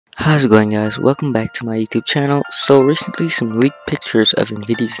How's it going, guys? Welcome back to my YouTube channel. So recently some leaked pictures of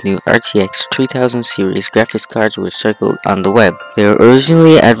Nvidia's new RTX 3000 series graphics cards were circled on the web. They were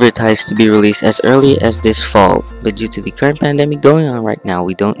originally advertised to be released as early as this fall, but due to the current pandemic going on right now,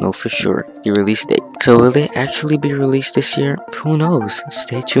 we don't know for sure the release date. So will they actually be released this year? Who knows?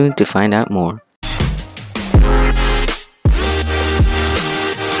 Stay tuned to find out more.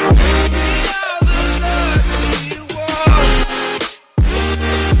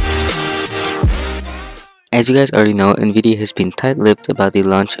 As you guys already know, Nvidia has been tight-lipped about the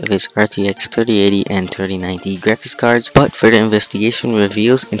launch of its RTX 3080 and 3090 graphics cards, but further investigation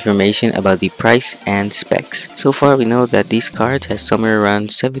reveals information about the price and specs. So far, we know that these cards has somewhere around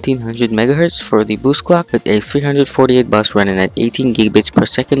 1700 MHz for the boost clock, with a 348 bus running at 18 GB per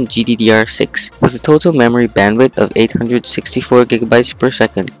second GDDR6, with a total memory bandwidth of 864 GB per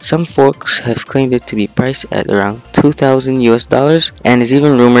second. Some folks have claimed it to be priced at around $2,000 and is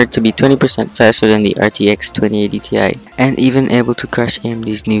even rumored to be 20% faster than the RTX 2080 Ti, and even able to crush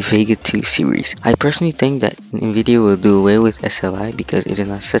AMD's new Vega 2 series. I personally think that Nvidia will do away with SLI because it is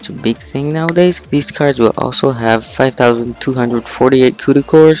not such a big thing nowadays. These cards will also have 5248 CUDA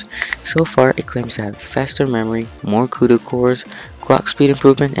cores. So far, it claims to have faster memory, more CUDA cores, clock speed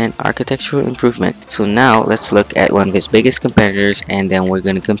improvement, and architectural improvement. So now let's look at one of its biggest competitors and then we're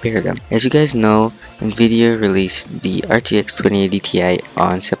going to compare them. As you guys know, Nvidia released the RTX 2080 Ti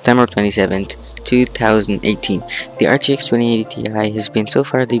on September 27th, 2018. The RTX 2080 Ti has been so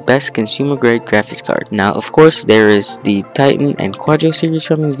far the best consumer grade graphics card. Now of course there is the Titan and Quadro series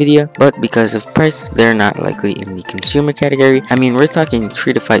from Nvidia, but because of price they're not likely in the consumer category. I mean, we're talking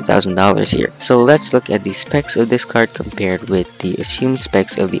 $3,000 to $5,000 here. So let's look at the specs of this card compared with the assumed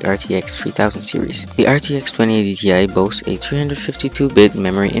specs of the RTX 3000 series. The RTX 2080 Ti boasts a 352-bit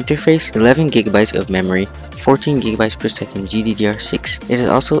memory interface, 11GB of memory, 14GB per second GDDR6. It is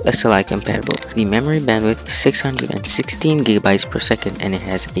also SLI compatible. The memory bandwidth is 616GB per second and it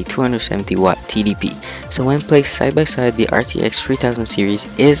has a 270W TDP. So when placed side by side, the RTX 3000 series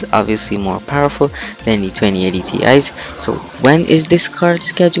is obviously more powerful than the 2080 Ti's. So when is this card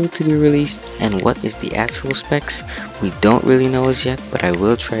scheduled to be released and what is the actual specs? We don't really know as yet, but I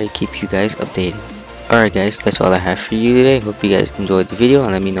will try to keep you guys updated. Alright guys, that's all I have for you today. Hope you guys enjoyed the video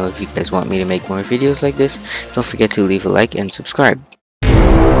and let me know if you guys want me to make more videos like this. Don't forget to leave a like and subscribe.